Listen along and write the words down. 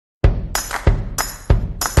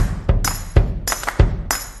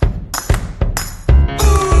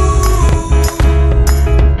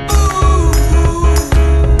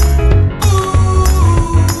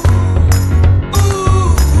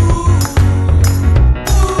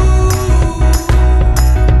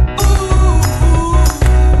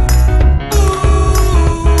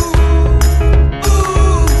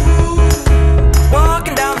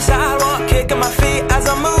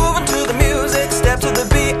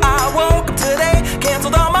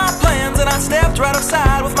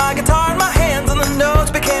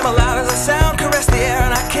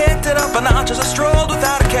as I strolled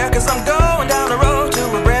without a care, 'cause I'm going down the road to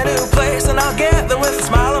a brand new place, and I'll get there with a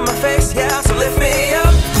smile on my face. Yeah, so lift me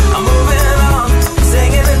up, I'm moving on,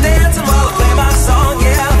 singing and dancing while I play my song.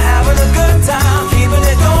 Yeah, I'm having a good time, keeping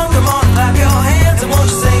it going. Come on, clap your hands and won't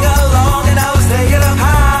you sing along, and now let's take it up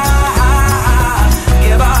high.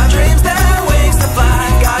 Give our dreams their wings to fly.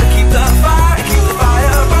 Gotta keep the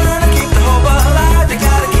fire burning, keep the hope alive. You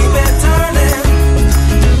gotta keep it turning.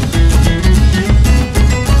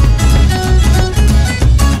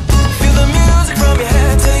 Feel the music from your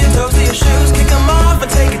head to your toes to your shoes. Kick them off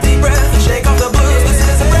and take a deep breath and shake off the blues. This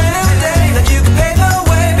is a brand new day that you can pave the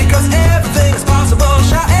way, because everything is possible.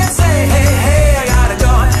 Shout and say, hey, hey, I gotta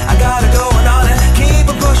go and on it. Keep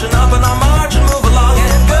on pushing up and I'll march and move along.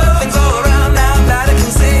 And good things all around now that I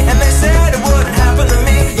can see, and they said it wouldn't happen to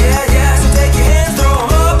me. Yeah, yeah, so take your hands, throw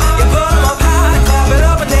them up, you put them up high, clap it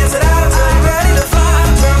up and dance it out till you're ready to fly.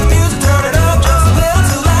 Turn the music, turn it up just a little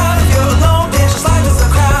too loud. If you're alone, dance just like there's a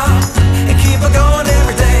crowd, and keep it going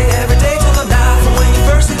every day till the night. From when you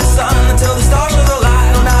first see the sun until the stars show the light.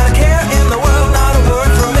 No, not a care in the world, not a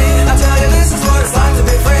word from me. I tell you, this is what it's like to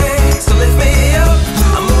be free. So lift me up,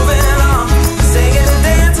 I'm moving on, singing and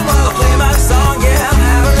dancing while I play my song. Yeah, I'm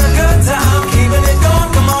having a good time, keeping it going.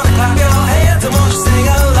 Come on and clap your hands and won't you sing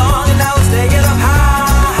along, and now let's take it up high.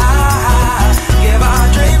 Give our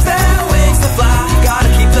dreams their wings to fly. Gotta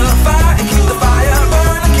keep the fire and keep the fire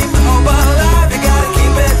burning, keep the hope alive. You gotta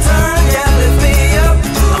keep it turning. Yeah, lift me up,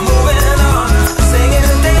 I'm moving on, singing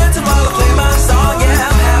and dancing while I play my song. Yeah,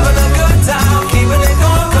 I'm having a good time, keeping it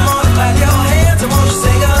going. Come on and clap your hands and won't you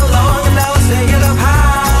sing along, and now let's take it up high.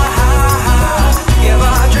 Give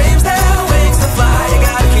our dreams their wings to fly. You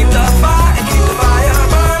gotta keep the fire and keep the fire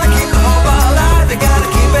burning, keep the hope alive. You gotta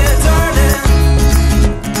keep it turning.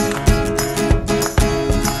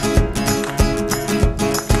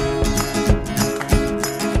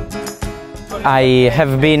 I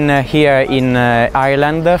have been here in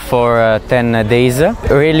Ireland for 10 days.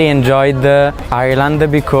 Really enjoyed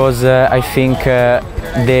Ireland because I think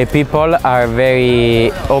the people are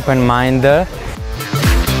very open-minded.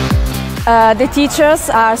 The teachers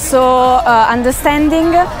are so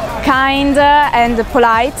understanding, kind and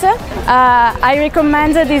polite. I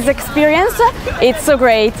recommend this experience. It's so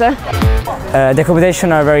great. The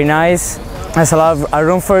accommodation are very nice. There's a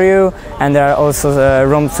room for you, and there are also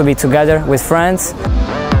rooms to be together with friends.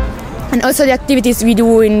 And also the activities we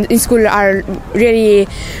do in school are really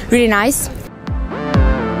nice.